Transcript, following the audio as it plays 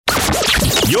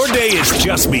Your day is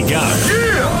just begun.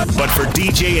 Yeah! But for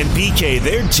DJ and PK,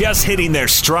 they're just hitting their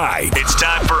stride. It's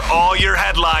time for all your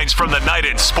headlines from the night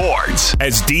in sports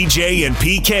as DJ and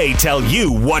PK tell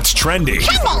you what's trending.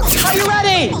 Are you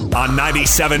ready? On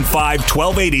 97.5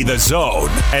 1280 The Zone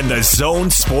and The Zone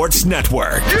Sports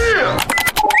Network. Yeah!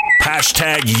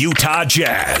 Hashtag Utah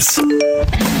Jazz.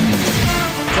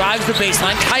 Drives the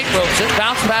baseline, tight ropes it,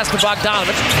 bounce pass to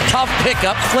Bogdanovich. Tough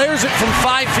pickup, flares it from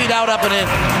 5 feet out, up and in.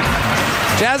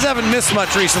 Jazz haven't missed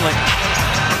much recently.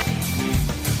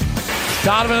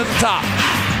 Donovan at the top.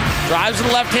 Drives to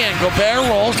the left hand. Gobert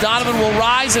rolls. Donovan will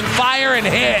rise and fire and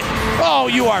hit. Oh,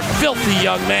 you are filthy,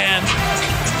 young man.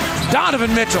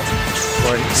 Donovan Mitchell.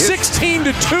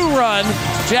 16-2 run.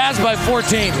 Jazz by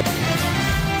 14.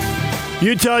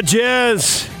 Utah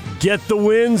Jazz get the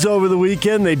wins over the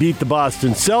weekend. They beat the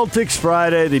Boston Celtics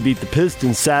Friday. They beat the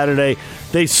Pistons Saturday.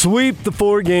 They sweep the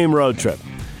 4-game road trip.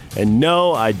 And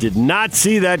no, I did not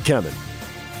see that coming.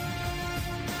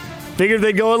 Figured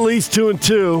they'd go at least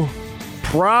 2-2,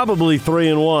 probably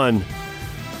 3-1,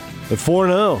 but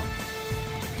 4-0.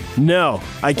 No,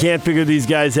 I can't figure these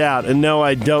guys out. And no,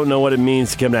 I don't know what it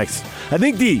means to come next. I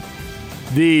think the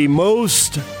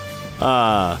most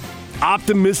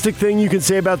optimistic thing you can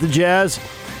say about the Jazz,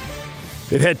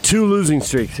 they've had 2 losing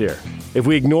streaks here. If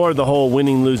we ignore the whole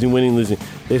winning, losing,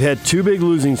 they've had 2 big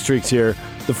losing streaks here.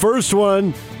 The first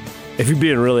one, if you're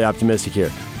being really optimistic here,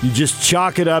 you just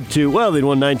chalk it up to, well, they'd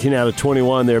won 19 out of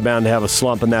 21. They were bound to have a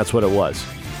slump, and that's what it was.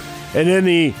 And then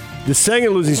the second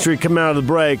losing streak coming out of the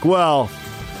break, well,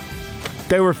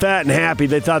 they were fat and happy.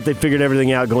 They thought they figured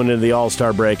everything out going into the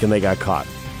All-Star break, and they got caught.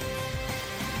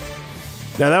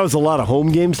 Now, that was a lot of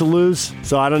home games to lose,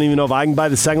 so I don't even know if I can buy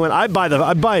the second one. I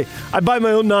buy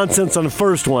my own nonsense on the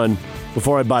first one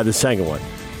before I buy the second one.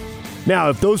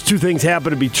 Now, if those 2 things happen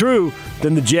to be true,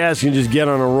 then the Jazz can just get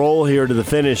on a roll here to the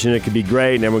finish, and it could be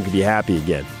great, and everyone could be happy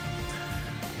again.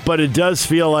 But it does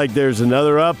feel like there's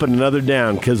another up and another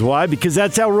down. Because why? Because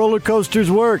that's how roller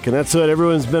coasters work, and that's what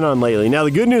everyone's been on lately. Now,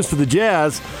 the good news for the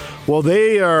Jazz, well,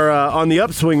 they are on the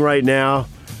upswing right now.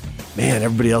 Man,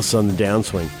 everybody else is on the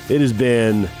downswing. It has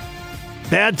been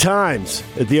bad times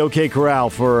at the OK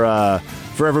Corral for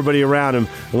everybody around him.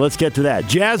 And let's get to that.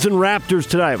 Jazz and Raptors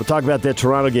tonight. We'll talk about that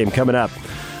Toronto game coming up.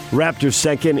 Raptors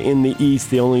second in the East,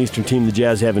 the only Eastern team the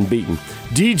Jazz haven't beaten.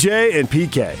 DJ and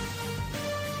PK.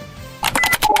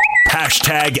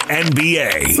 Hashtag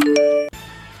NBA.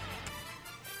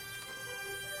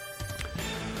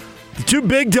 The 2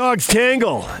 big dogs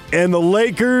tangle, and the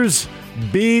Lakers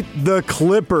beat the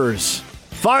Clippers.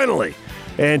 Finally.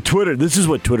 And Twitter, this is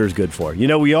what Twitter's good for. You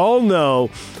know, we all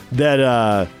know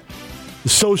that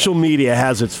social media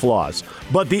has its flaws.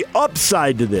 But the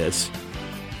upside to this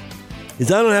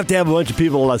is I don't have to have a bunch of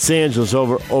people in Los Angeles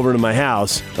over to my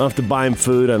house. I don't have to buy them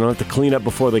food. I don't have to clean up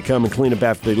before they come and clean up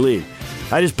after they leave.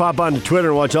 I just pop onto Twitter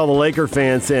and watch all the Laker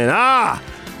fans saying,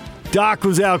 Doc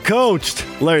was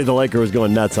outcoached. Larry the Laker was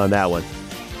going nuts on that one.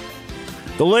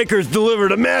 The Lakers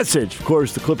delivered a message. Of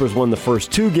course, the Clippers won the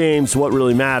first 2 games. What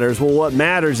really matters? Well, what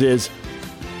matters is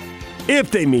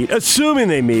if they meet, assuming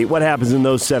they meet, what happens in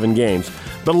those 7 games.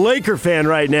 The Laker fan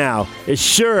right now is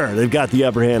sure they've got the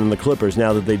upper hand on the Clippers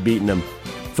now that they've beaten them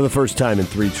for the first time in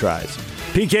 3 tries.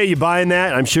 PK, you buying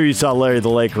that? I'm sure you saw Larry the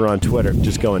Laker on Twitter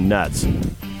just going nuts.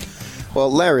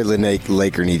 Well, Larry the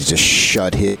Laker needs to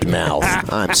shut his mouth.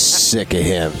 I'm sick of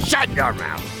him. Shut your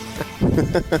mouth.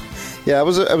 Yeah, it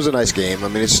was a nice game. I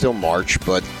mean, it's still March,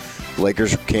 but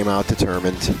Lakers came out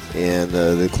determined, and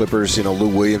the Clippers, Lou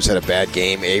Williams had a bad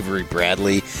game. Avery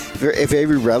Bradley. If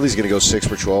Avery Bradley's going to go 6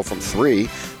 for 12 from 3,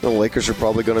 the Lakers are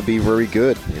probably going to be very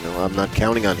good. I'm not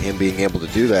counting on him being able to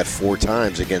do that 4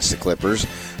 times against the Clippers,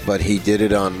 but he did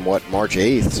it on, March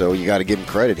 8th, so you got to give him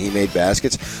credit. He made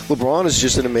baskets. LeBron is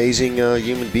just an amazing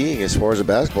human being as far as a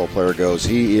basketball player goes.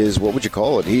 He is, what would you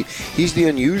call it? He's the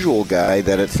unusual guy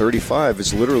that at 35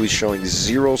 is literally showing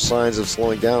 0 signs of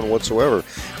slowing down whatsoever.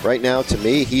 Right now, to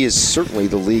me, he is certainly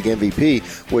the league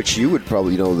MVP, which you would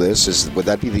probably know this. Would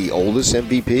that be the oldest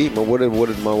MVP? What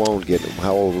did Malone get?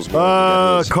 How old was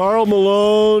Malone? Karl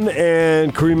Malone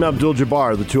and Kareem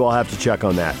Abdul-Jabbar, the 2 I'll have to check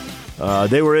on that.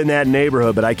 They were in that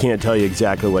neighborhood, but I can't tell you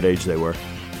exactly what age they were.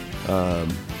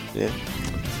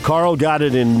 Karl got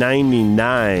it in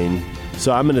 99,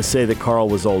 so I'm going to say that Karl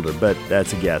was older, but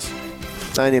that's a guess.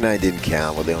 99 didn't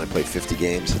count. Well, they only played 50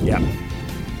 games. Yeah.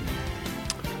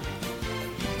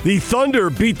 The Thunder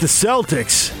beat the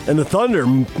Celtics, and the Thunder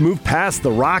moved past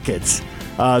the Rockets.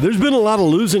 There's been a lot of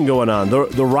losing going on.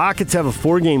 The Rockets have a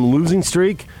 4-game losing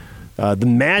streak. The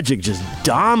Magic just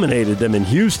dominated them in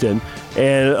Houston.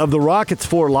 And of the Rockets'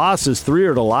 4 losses, 3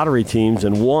 are to lottery teams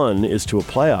and 1 is to a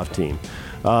playoff team.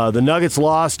 The Nuggets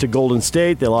lost to Golden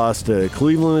State. They lost to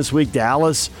Cleveland this week.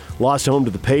 Dallas lost home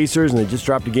to the Pacers, and they just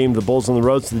dropped a game to the Bulls on the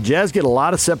road. So the Jazz get a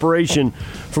lot of separation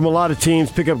from a lot of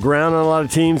teams, pick up ground on a lot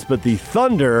of teams, but the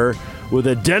Thunder, with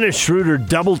a Dennis Schroeder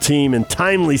double team and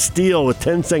timely steal with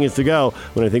 10 seconds to go,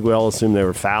 when I think we all assumed they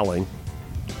were fouling.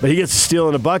 But he gets a steal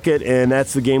in a bucket, and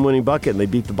that's the game-winning bucket, and they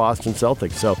beat the Boston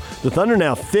Celtics. So the Thunder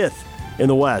now 5th in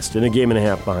the West and a game and a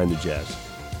half behind the Jazz.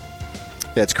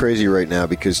 Yeah, it's crazy right now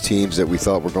because teams that we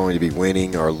thought were going to be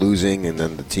winning are losing, and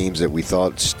then the teams that we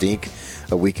thought stink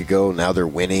a week ago, now they're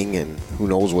winning, and who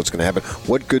knows what's going to happen.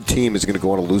 What good team is going to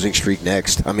go on a losing streak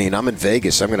next? I mean, I'm in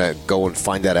Vegas. I'm going to go and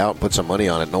find that out and put some money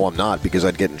on it. No, I'm not, because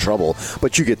I'd get in trouble.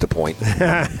 But you get the point.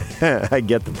 I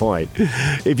get the point.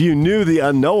 If you knew the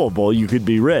unknowable, you could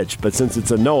be rich. But since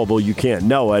it's unknowable, you can't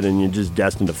know it, and you're just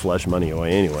destined to flush money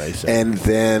away anyway. So. And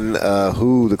then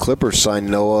the Clippers signed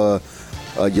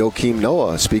Joakim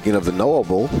Noah. Speaking of the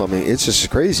knowable, I mean, it's just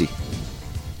crazy.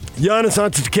 Giannis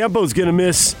Antetokounmpo is going to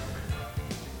miss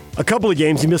a couple of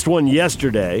games. He missed one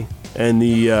yesterday, and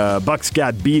the Bucks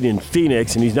got beat in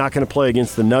Phoenix, and he's not going to play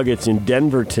against the Nuggets in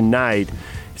Denver tonight.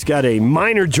 He's got a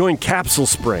minor joint capsule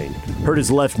sprain. Hurt his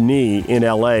left knee in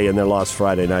L.A., and they lost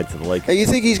Friday night to the Lakers. Hey, you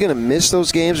think he's going to miss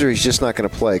those games, or he's just not going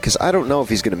to play? Because I don't know if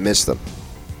he's going to miss them.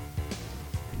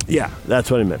 Yeah,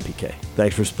 that's what I meant, PK.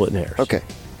 Thanks for splitting hairs. Okay.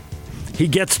 He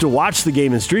gets to watch the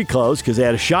game in street clothes because they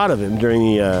had a shot of him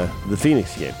during the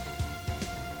Phoenix game.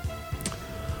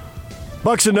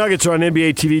 Bucks and Nuggets are on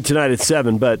NBA TV tonight at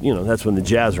 7, but, that's when the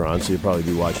Jazz are on, so you'll probably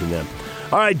be watching them.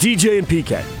 All right, DJ and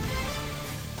PK.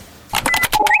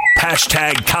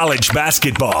 Hashtag college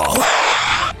basketball.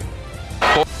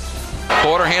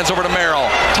 Porter hands over to Merrill.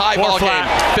 Tie ball game.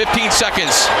 15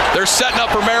 seconds. They're setting up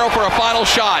for Merrill for a final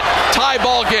shot. Tie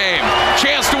ball game.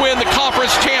 Chance to win the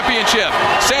conference championship.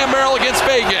 Sam Merrill against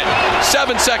Fagan.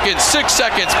 7 seconds, 6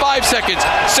 seconds, 5 seconds.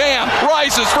 Sam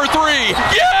rises for 3.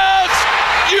 Yes!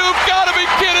 You've got to be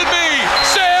kidding me.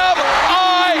 Sam,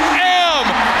 I am.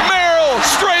 Merrill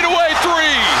straight away 3.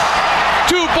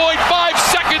 2.5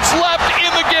 seconds left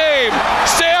in the game.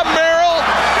 Sam Merrill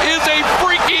is a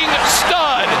freaking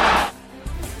stud.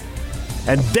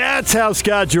 And that's how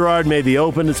Scott Gerard made the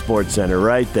open at SportsCenter,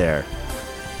 right there.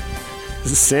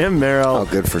 Sam Merrill. Oh,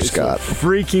 good for Scott.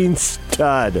 Freaking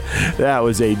stud. That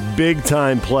was a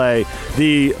big-time play.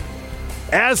 The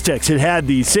Aztecs had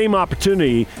the same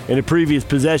opportunity in a previous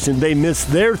possession. They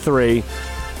missed their 3.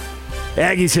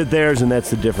 Aggies hit theirs, and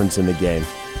that's the difference in the game.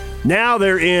 Now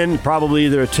they're in probably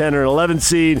either a 10 or 11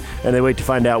 seed, and they wait to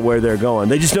find out where they're going.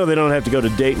 They just know they don't have to go to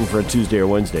Dayton for a Tuesday or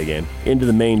Wednesday game. Into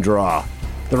the main draw,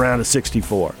 the round of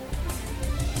 64.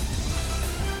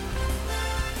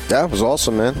 That was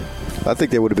awesome, man. I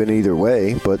think they would have been either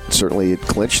way, but certainly it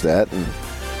clinched that. And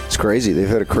it's crazy. They've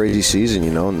had a crazy season,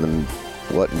 and then in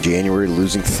January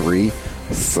losing 3,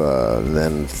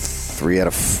 then 3 out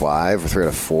of 5 or 3 out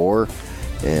of 4,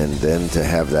 and then to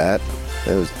have that,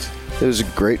 it was a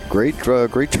great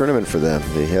tournament for them.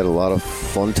 They had a lot of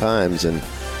fun times, and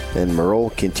Merrill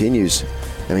continues.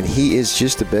 I mean, he is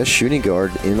just the best shooting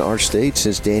guard in our state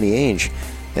since Danny Ainge,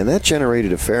 and that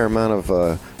generated a fair amount of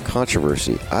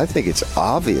controversy. I think it's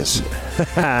obvious.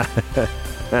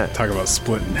 Talk about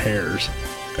splitting hairs.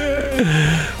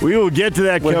 We will get to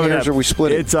that coming up. What hairs are we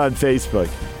splitting? It's on Facebook.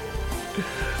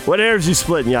 What hairs are you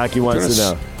splitting, Yaki wants to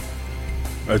know.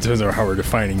 It depends on how we're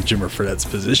defining Jimmer Fredette's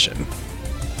position.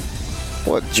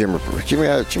 What, Jimmer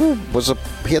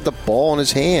he had the ball in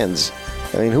his hands.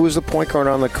 I mean, who was the point guard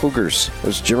on the Cougars? It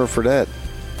was Jimmer Fredette.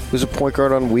 Who was the point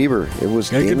guard on Weber? It was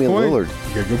Damian Lillard.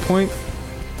 You got a good point.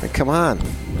 Come on.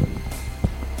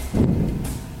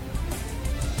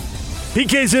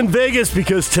 PK's in Vegas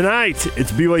because tonight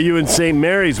it's BYU and St.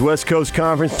 Mary's West Coast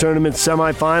Conference Tournament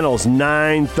semifinals,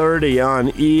 9:30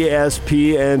 on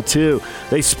ESPN2.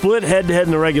 They split head-to-head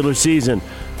in the regular season,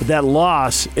 but that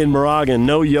loss in Moragan,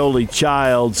 no Yoli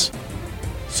Childs,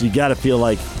 so you got to feel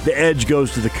like the edge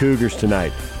goes to the Cougars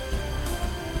tonight.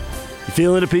 You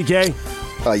feeling it, PK?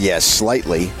 Yes,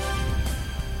 slightly.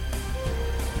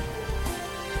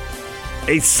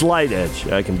 A slight edge.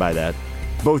 I can buy that.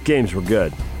 Both games were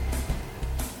good.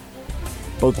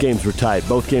 Both games were tight.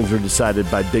 Both games were decided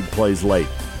by big plays late.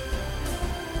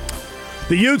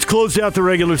 The Utes closed out the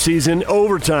regular season.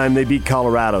 Overtime, they beat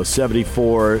Colorado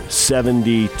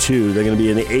 74-72. They're going to be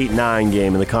in the 8-9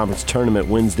 game in the conference tournament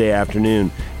Wednesday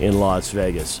afternoon in Las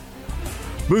Vegas.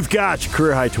 Booth Gotch,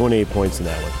 career-high 28 points in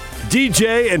that one.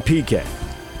 DJ and PK.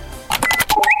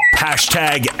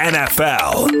 Hashtag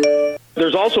NFL.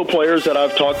 There's also players that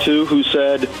I've talked to who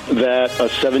said that a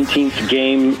 17th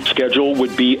game schedule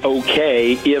would be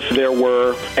okay if there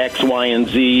were X, Y, and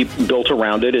Z built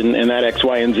around it, and that X,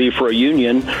 Y, and Z for a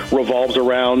union revolves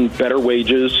around better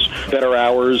wages, better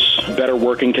hours, better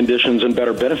working conditions, and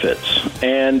better benefits.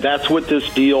 And that's what this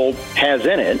deal has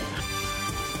in it.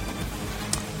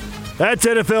 That's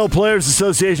NFL Players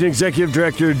Association Executive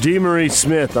Director DeMaurice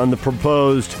Smith on the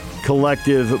proposed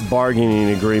collective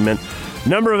bargaining agreement. A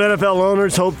number of NFL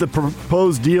owners hope the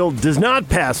proposed deal does not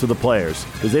pass with the players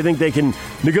because they think they can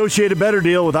negotiate a better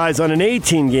deal with eyes on an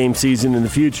 18-game season in the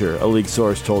future, a league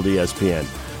source told ESPN.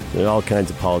 There's all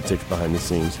kinds of politics behind the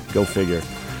scenes. Go figure.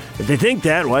 If they think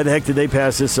that, why the heck did they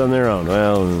pass this on their own?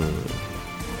 Well,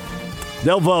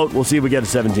 they'll vote. We'll see if we get a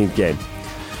 17th game.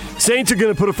 Saints are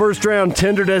going to put a first-round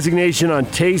tender designation on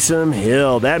Taysom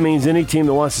Hill. That means any team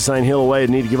that wants to sign Hill away would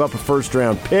need to give up a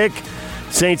first-round pick.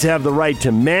 Saints have the right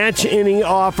to match any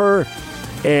offer,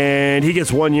 and he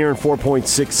gets 1 year and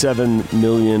 $4.67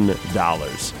 million.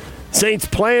 Saints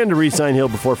plan to re-sign Hill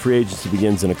before free agency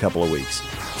begins in a couple of weeks.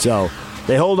 So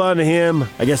they hold on to him.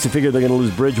 I guess they figure they're going to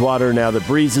lose Bridgewater now that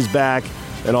Breeze is back,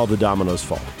 and all the dominoes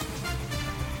fall.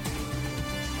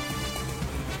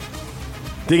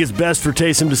 Think it's best for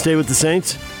Taysom to stay with the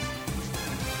Saints?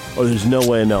 Or there's no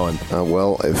way of knowing?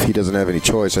 Well, if he doesn't have any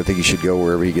choice, I think he should go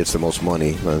wherever he gets the most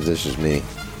money. This is me.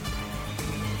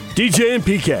 DJ and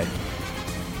PK.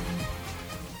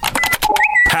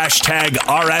 Hashtag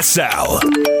RSL.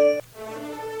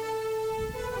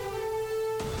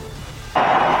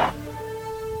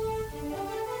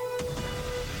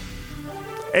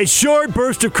 A short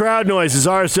burst of crowd noise as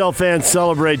RSL fans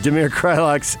celebrate Damir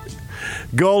Kreilach's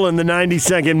goal in the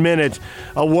 92nd minute,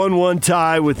 a 1-1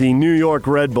 tie with the New York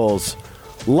Red Bulls.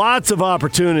 Lots of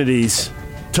opportunities,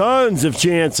 tons of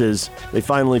chances. They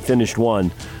finally finished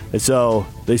one, and so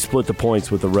they split the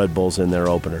points with the Red Bulls in their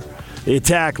opener. The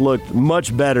attack looked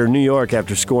much better. New York,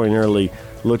 after scoring early,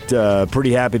 looked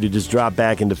pretty happy to just drop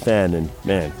back and defend. And,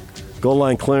 man, goal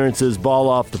line clearances, ball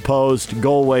off the post,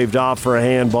 goal waved off for a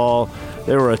handball.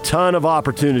 There were a ton of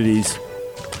opportunities,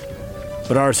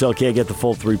 but RSL can't get the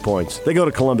full 3 points. They go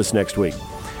to Columbus next week.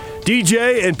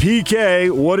 DJ and PK,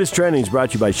 What is Trending is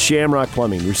brought to you by Shamrock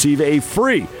Plumbing. Receive a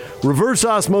free reverse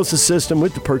osmosis system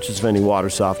with the purchase of any water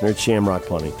softener at Shamrock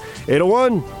Plumbing.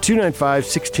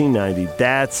 801-295-1690.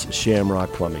 That's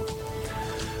Shamrock Plumbing.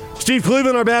 Steve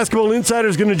Cleveland, our basketball insider,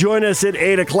 is going to join us at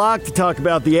 8 o'clock to talk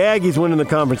about the Aggies winning the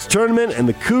conference tournament and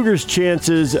the Cougars'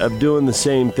 chances of doing the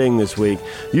same thing this week.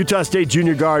 Utah State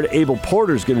junior guard Abel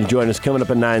Porter is going to join us coming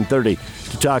up at 9:30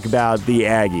 to talk about the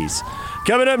Aggies.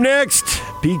 Coming up next,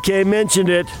 PK mentioned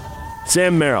it,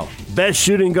 Sam Merrill, best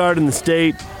shooting guard in the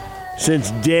state since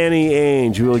Danny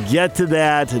Ainge. We will get to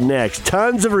that next.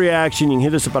 Tons of reaction. You can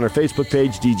hit us up on our Facebook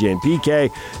page, DJ and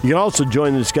PK. You can also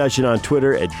join the discussion on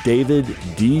Twitter at David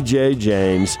DJ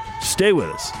James. Stay with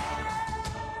us.